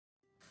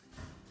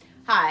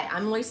Hi,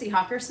 I'm Luci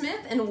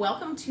Hockersmith, and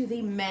welcome to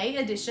the May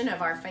edition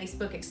of our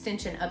Facebook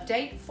Extension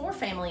Update for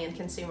Family and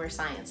Consumer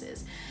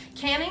Sciences.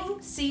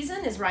 Canning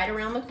season is right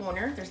around the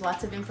corner. There's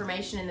lots of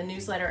information in the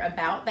newsletter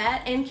about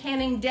that, and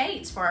canning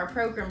dates for our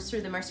programs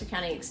through the Mercer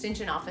County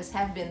Extension Office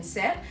have been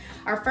set.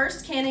 Our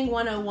first Canning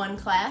 101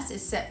 class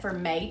is set for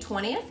May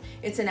 20th.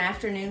 It's an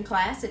afternoon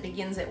class. It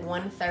begins at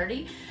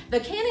 1:30. The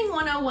Canning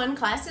 101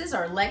 classes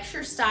are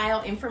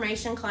lecture-style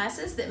information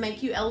classes that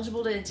make you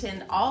eligible to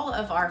attend all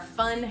of our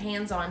fun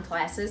hands-on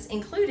classes,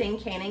 including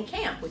Canning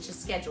Camp, which is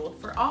scheduled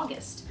for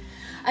August.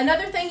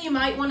 Another thing you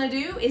might want to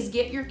do is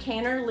get your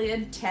canner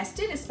lid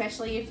tested,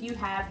 especially if you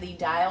have the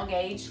dial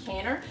gauge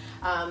canner.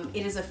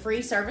 It is a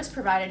free service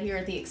provided here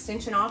at the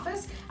Extension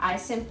Office. I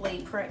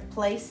simply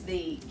place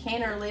the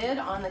canner lid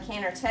on the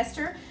canner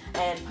tester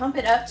and pump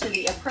it up to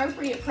the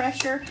appropriate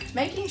pressure,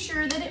 making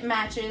sure that it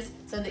matches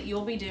so that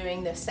you'll be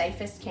doing the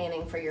safest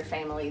canning for your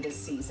family this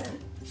season.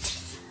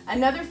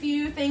 Another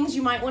few things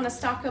you might want to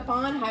stock up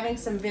on: having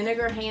some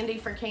vinegar handy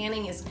for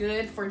canning is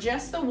good for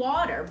just the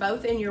water,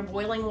 both in your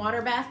boiling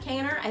water bath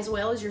canner as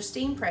well as your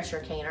steam pressure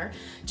canner.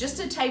 Just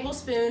a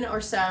tablespoon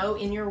or so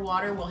in your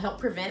water will help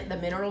prevent the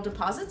mineral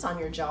deposits on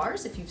your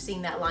jars, if you've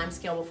seen that lime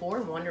scale before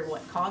and wondered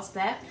what caused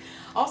that.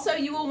 Also,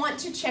 you will want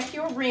to check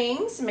your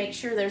rings, make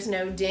sure there's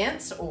no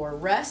dents or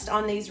rust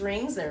on these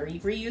rings. They're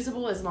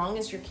reusable as long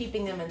as you're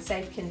keeping them in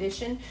safe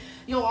condition.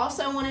 You'll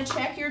also want to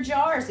check your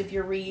jars if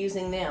you're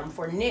reusing them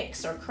for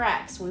nicks or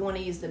cracks. We want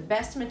to use the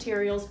best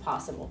materials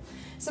possible.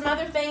 Some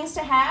other things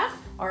to have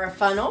are a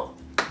funnel,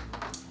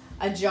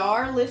 a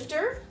jar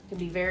lifter, can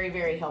be very,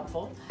 very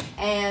helpful.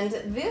 And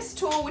this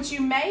tool, which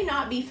you may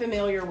not be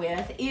familiar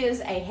with,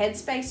 is a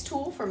headspace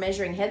tool for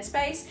measuring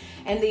headspace,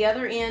 and the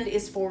other end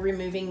is for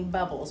removing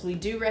bubbles. We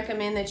do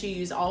recommend that you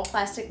use all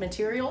plastic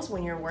materials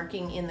when you're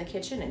working in the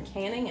kitchen and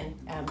canning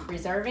and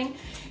preserving.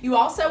 You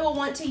also will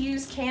want to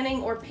use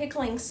canning or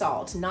pickling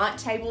salt, not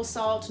table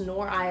salt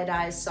nor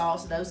iodized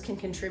salt. Those can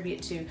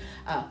contribute to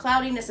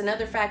cloudiness and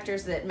other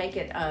factors that make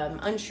it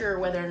unsure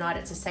whether or not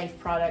it's a safe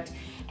product.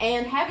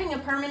 And having a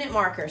permanent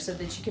marker so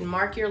that you can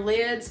mark your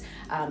lids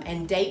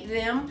and date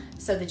them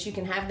so that you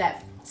can have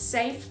that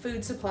safe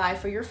food supply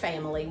for your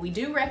family. We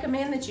do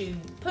recommend that you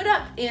put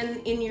up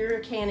in your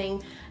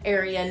canning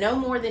area no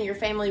more than your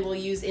family will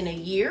use in a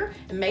year,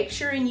 and make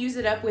sure and use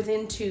it up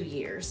within 2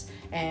 years.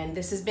 And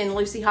this has been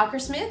Luci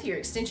Hockersmith, your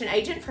Extension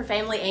Agent for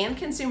Family and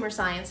Consumer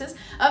Sciences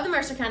of the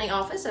Mercer County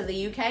Office of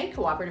the UK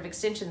Cooperative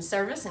Extension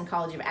Service and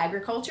College of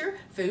Agriculture,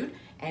 Food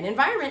and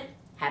Environment.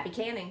 Happy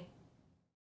canning!